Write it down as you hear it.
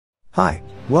Hi,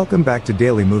 welcome back to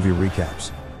Daily Movie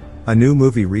Recaps. A new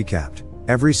movie recapped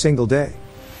every single day.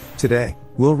 Today,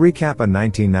 we'll recap a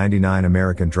 1999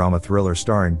 American drama thriller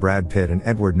starring Brad Pitt and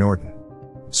Edward Norton.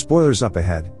 Spoilers up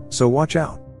ahead, so watch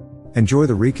out. Enjoy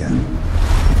the recap.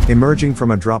 Emerging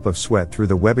from a drop of sweat through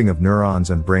the webbing of neurons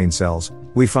and brain cells,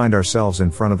 we find ourselves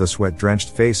in front of the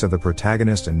sweat-drenched face of the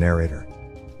protagonist and narrator.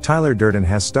 Tyler Durden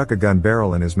has stuck a gun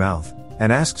barrel in his mouth,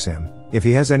 and asks him if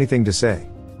he has anything to say.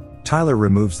 Tyler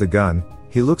removes the gun,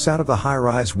 he looks out of the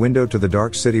high-rise window to the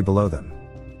dark city below them.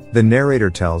 The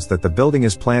narrator tells that the building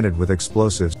is planted with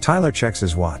explosives. Tyler checks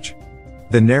his watch.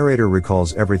 The narrator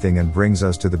recalls everything and brings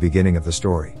us to the beginning of the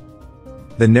story.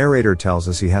 The narrator tells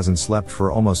us he hasn't slept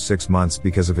for almost 6 months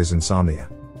because of his insomnia.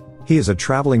 He is a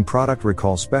traveling product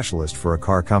recall specialist for a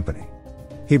car company.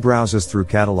 He browses through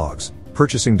catalogs,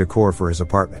 purchasing decor for his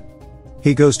apartment.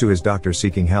 He goes to his doctor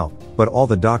seeking help, but all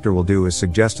the doctor will do is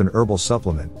suggest an herbal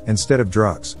supplement instead of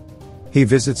drugs. He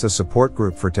visits a support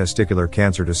group for testicular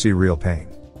cancer to see real pain.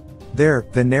 There,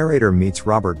 the narrator meets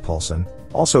Robert Paulson,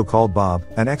 also called Bob,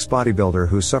 an ex-bodybuilder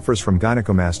who suffers from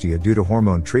gynecomastia due to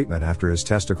hormone treatment after his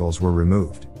testicles were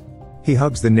removed. He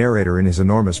hugs the narrator in his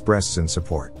enormous breasts in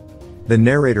support. The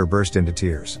narrator burst into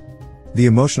tears. The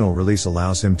emotional release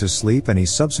allows him to sleep, and he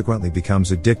subsequently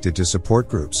becomes addicted to support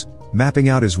groups, mapping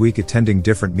out his week attending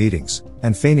different meetings,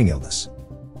 and feigning illness.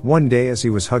 One day as he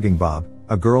was hugging Bob,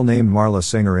 a girl named Marla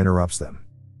Singer interrupts them.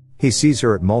 He sees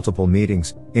her at multiple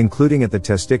meetings, including at the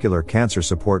testicular cancer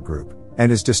support group,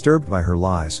 and is disturbed by her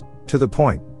lies, to the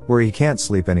point where he can't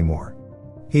sleep anymore.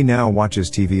 He now watches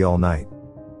TV all night.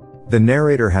 The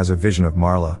narrator has a vision of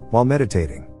Marla while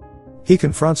meditating. He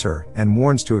confronts her and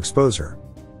warns to expose her.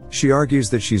 She argues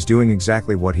that she's doing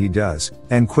exactly what he does,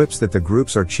 and quips that the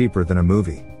groups are cheaper than a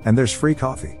movie, and there's free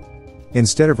coffee.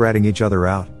 Instead of ratting each other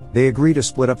out, they agree to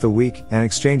split up the week and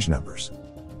exchange numbers.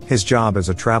 His job as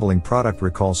a traveling product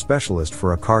recall specialist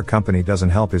for a car company doesn't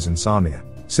help his insomnia,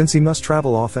 since he must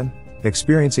travel often,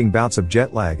 experiencing bouts of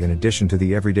jet lag in addition to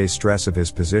the everyday stress of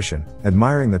his position,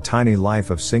 admiring the tiny life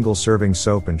of single-serving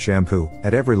soap and shampoo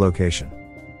at every location.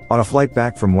 On a flight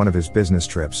back from one of his business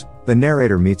trips, the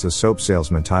narrator meets a soap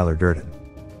salesman, Tyler Durden.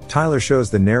 Tyler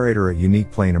shows the narrator a unique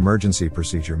plane emergency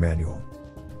procedure manual.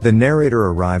 The narrator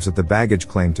arrives at the baggage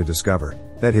claim to discover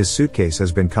that his suitcase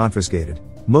has been confiscated,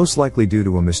 most likely due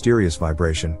to a mysterious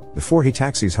vibration, before he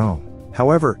taxis home.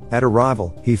 However, at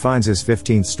arrival, he finds his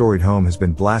 15th-storied home has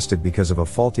been blasted because of a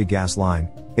faulty gas line,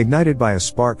 ignited by a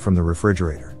spark from the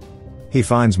refrigerator. He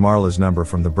finds Marla's number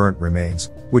from the burnt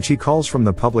remains, which he calls from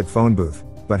the public phone booth,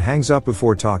 but hangs up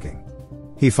before talking.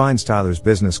 He finds Tyler's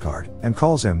business card, and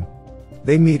calls him.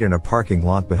 They meet in a parking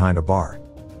lot behind a bar.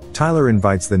 Tyler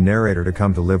invites the narrator to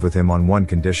come to live with him on one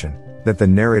condition, that the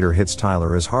narrator hits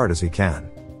Tyler as hard as he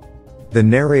can. The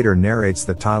narrator narrates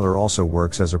that Tyler also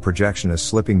works as a projectionist,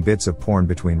 slipping bits of porn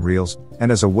between reels,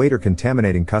 and as a waiter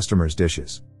contaminating customers'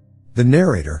 dishes. The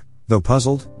narrator, though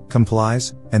puzzled,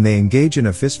 complies, and they engage in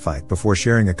a fistfight before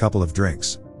sharing a couple of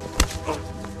drinks.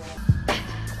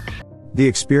 The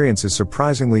experience is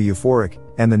surprisingly euphoric,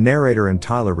 and the narrator and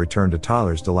Tyler return to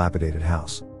Tyler's dilapidated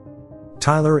house.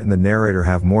 Tyler and the narrator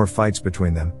have more fights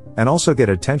between them, and also get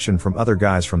attention from other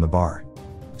guys from the bar.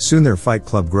 Soon their fight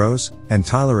club grows, and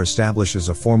Tyler establishes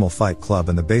a formal fight club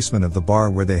in the basement of the bar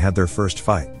where they had their first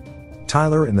fight.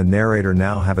 Tyler and the narrator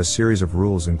now have a series of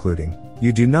rules, including,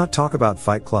 you do not talk about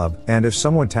fight club, and if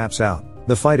someone taps out,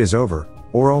 the fight is over,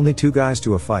 or only 2 guys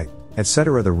to a fight,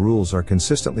 etc. The rules are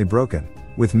consistently broken,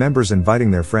 with members inviting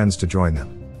their friends to join them.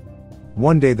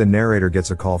 One day the narrator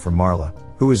gets a call from Marla,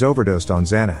 who is overdosed on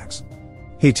Xanax.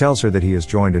 He tells her that he has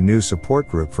joined a new support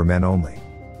group for men only.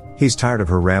 He's tired of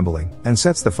her rambling, and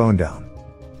sets the phone down.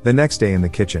 The next day in the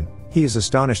kitchen, he is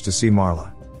astonished to see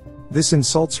Marla. This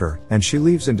insults her, and she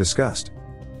leaves in disgust.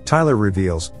 Tyler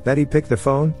reveals that he picked the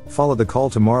phone, followed the call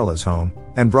to Marla's home,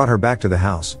 and brought her back to the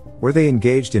house, where they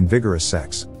engaged in vigorous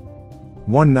sex.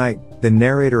 One night, the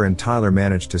narrator and Tyler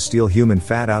managed to steal human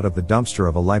fat out of the dumpster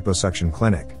of a liposuction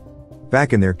clinic.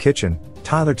 Back in their kitchen,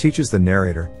 Tyler teaches the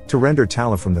narrator to render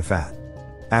tallow from the fat.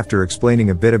 After explaining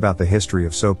a bit about the history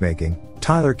of soap making,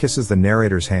 Tyler kisses the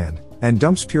narrator's hand, and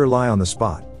dumps pure lye on the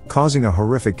spot, causing a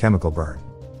horrific chemical burn.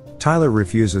 Tyler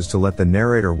refuses to let the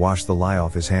narrator wash the lye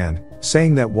off his hand,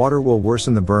 saying that water will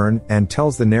worsen the burn, and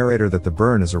tells the narrator that the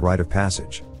burn is a rite of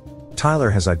passage. Tyler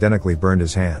has identically burned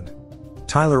his hand.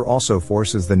 Tyler also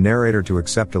forces the narrator to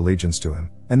accept allegiance to him,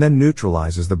 and then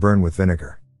neutralizes the burn with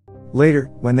vinegar. Later,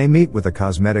 when they meet with a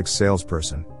cosmetics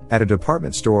salesperson at a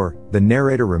department store, the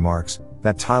narrator remarks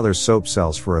that Tyler's soap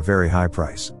sells for a very high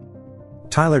price.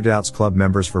 Tyler doubts club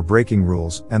members for breaking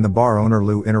rules, and the bar owner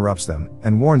Lou interrupts them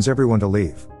and warns everyone to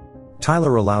leave.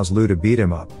 Tyler allows Lou to beat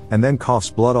him up, and then coughs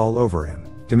blood all over him,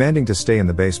 demanding to stay in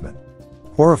the basement.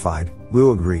 Horrified,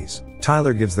 Lou agrees.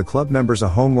 Tyler gives the club members a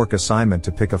homework assignment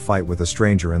to pick a fight with a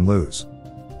stranger and lose.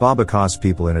 Bob accosts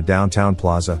people in a downtown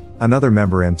plaza. Another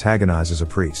member antagonizes a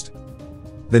priest.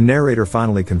 The narrator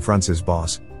finally confronts his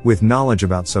boss, with knowledge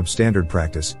about substandard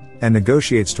practice, and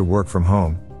negotiates to work from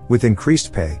home, with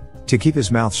increased pay, to keep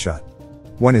his mouth shut.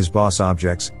 When his boss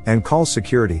objects, and calls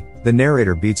security, the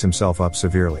narrator beats himself up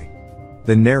severely.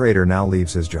 The narrator now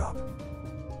leaves his job.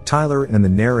 Tyler and the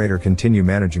narrator continue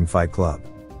managing Fight Club.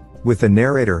 With the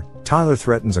narrator, Tyler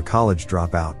threatens a college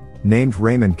dropout, named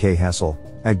Raymond K. Hessel,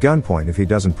 at gunpoint if he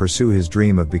doesn't pursue his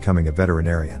dream of becoming a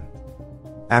veterinarian.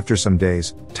 After some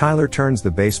days, Tyler turns the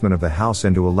basement of the house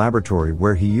into a laboratory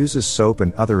where he uses soap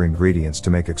and other ingredients to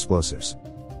make explosives.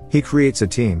 He creates a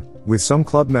team, with some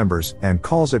club members, and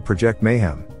calls it Project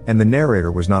Mayhem, and the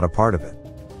narrator was not a part of it.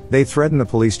 They threaten the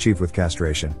police chief with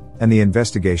castration, and the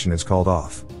investigation is called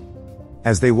off.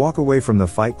 As they walk away from the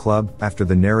Fight Club, after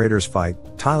the narrator's fight,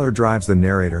 Tyler drives the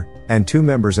narrator, and two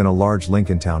members in a large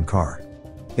Lincoln Town car.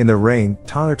 In the rain,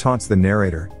 Tyler taunts the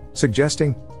narrator,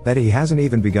 suggesting that he hasn't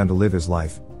even begun to live his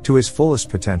life to his fullest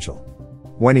potential.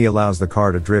 When he allows the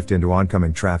car to drift into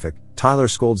oncoming traffic, Tyler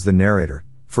scolds the narrator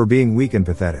for being weak and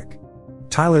pathetic.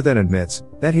 Tyler then admits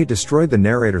that he destroyed the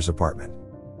narrator's apartment.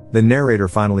 The narrator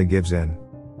finally gives in.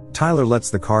 Tyler lets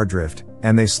the car drift,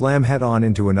 and they slam head-on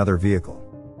into another vehicle.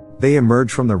 They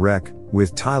emerge from the wreck,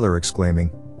 with Tyler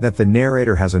exclaiming that the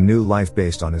narrator has a new life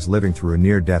based on his living through a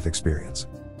near-death experience.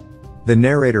 The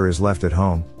narrator is left at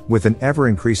home, with an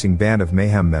ever-increasing band of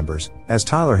Mayhem members, as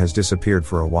Tyler has disappeared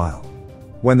for a while.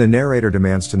 When the narrator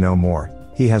demands to know more,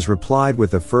 he has replied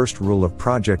with the first rule of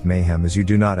Project Mayhem is you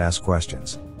do not ask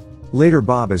questions. Later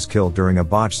Bob is killed during a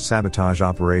botched sabotage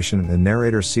operation and the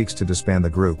narrator seeks to disband the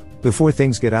group, before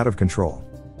things get out of control.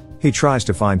 He tries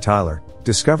to find Tyler,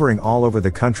 discovering all over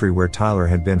the country where Tyler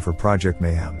had been for Project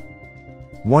Mayhem.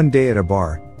 One day at a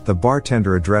bar, the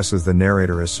bartender addresses the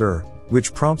narrator as Sir,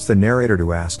 which prompts the narrator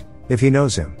to ask if he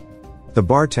knows him. The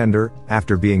bartender,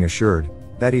 after being assured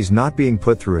that he's not being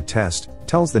put through a test,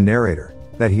 tells the narrator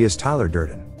that he is Tyler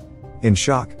Durden. In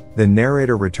shock, the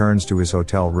narrator returns to his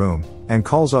hotel room and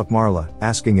calls up Marla,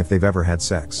 asking if they've ever had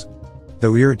sex.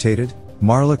 Though irritated,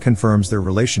 Marla confirms their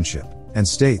relationship and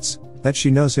states that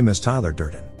she knows him as Tyler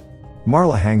Durden.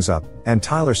 Marla hangs up, and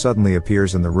Tyler suddenly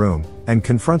appears in the room and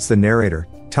confronts the narrator,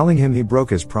 telling him he broke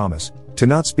his promise to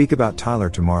not speak about Tyler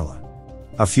to Marla.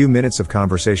 A few minutes of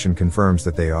conversation confirms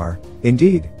that they are,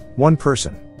 indeed, one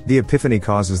person. The epiphany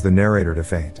causes the narrator to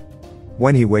faint.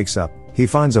 When he wakes up, he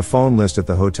finds a phone list at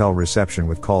the hotel reception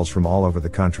with calls from all over the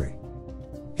country.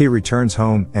 He returns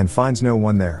home and finds no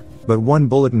one there, but one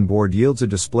bulletin board yields a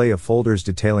display of folders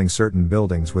detailing certain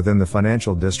buildings within the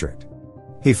financial district.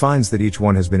 He finds that each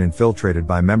one has been infiltrated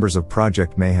by members of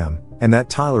Project Mayhem, and that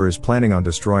Tyler is planning on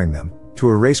destroying them, to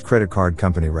erase credit card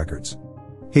company records.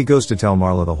 He goes to tell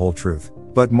Marla the whole truth,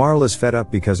 but Marla's fed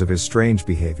up because of his strange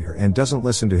behavior and doesn't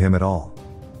listen to him at all.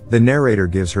 The narrator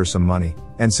gives her some money,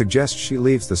 and suggests she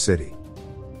leaves the city.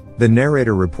 The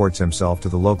narrator reports himself to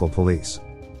the local police.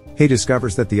 He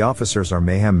discovers that the officers are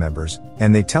Mayhem members,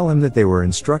 and they tell him that they were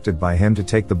instructed by him to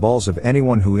take the balls of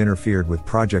anyone who interfered with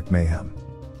Project Mayhem.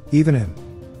 Even him.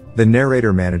 The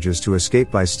narrator manages to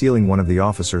escape by stealing one of the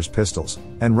officers' pistols,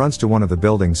 and runs to one of the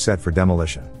buildings set for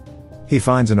demolition. He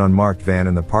finds an unmarked van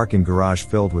in the parking garage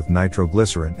filled with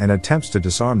nitroglycerin and attempts to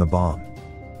disarm the bomb.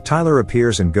 Tyler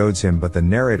appears and goads him, but the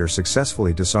narrator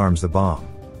successfully disarms the bomb.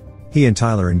 He and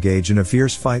Tyler engage in a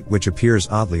fierce fight which appears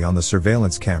oddly on the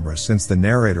surveillance camera since the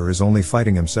narrator is only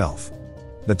fighting himself.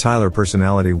 The Tyler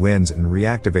personality wins and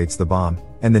reactivates the bomb,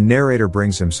 and the narrator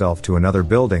brings himself to another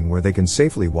building where they can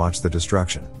safely watch the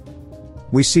destruction.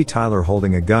 We see Tyler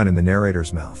holding a gun in the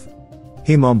narrator's mouth.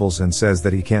 He mumbles and says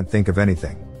that he can't think of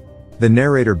anything. The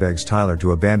narrator begs Tyler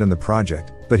to abandon the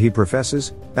project, but he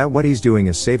professes that what he's doing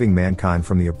is saving mankind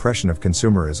from the oppression of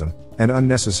consumerism and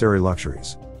unnecessary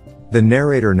luxuries. The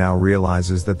narrator now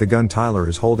realizes that the gun Tyler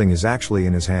is holding is actually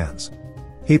in his hands.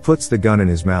 He puts the gun in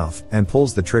his mouth and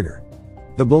pulls the trigger.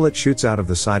 The bullet shoots out of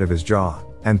the side of his jaw,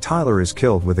 and Tyler is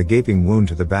killed with a gaping wound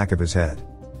to the back of his head.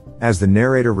 As the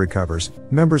narrator recovers,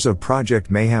 members of Project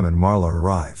Mayhem and Marla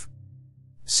arrive.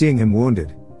 Seeing him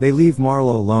wounded, they leave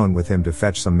Marla alone with him to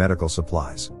fetch some medical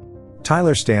supplies.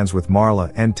 Tyler stands with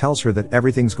Marla and tells her that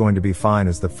everything's going to be fine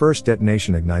as the first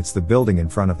detonation ignites the building in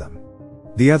front of them.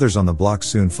 The others on the block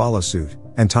soon follow suit,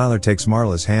 and Tyler takes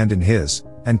Marla's hand in his,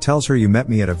 and tells her, "You met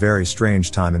me at a very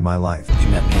strange time in my life." You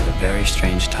met me at a very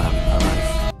strange time in my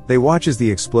life. They watch as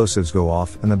the explosives go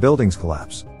off and the buildings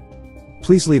collapse.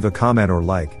 Please leave a comment or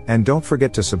like, and don't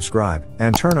forget to subscribe,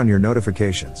 and turn on your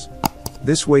notifications.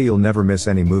 This way you'll never miss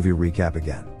any movie recap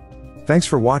again. Thanks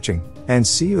for watching, and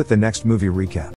see you at the next movie recap.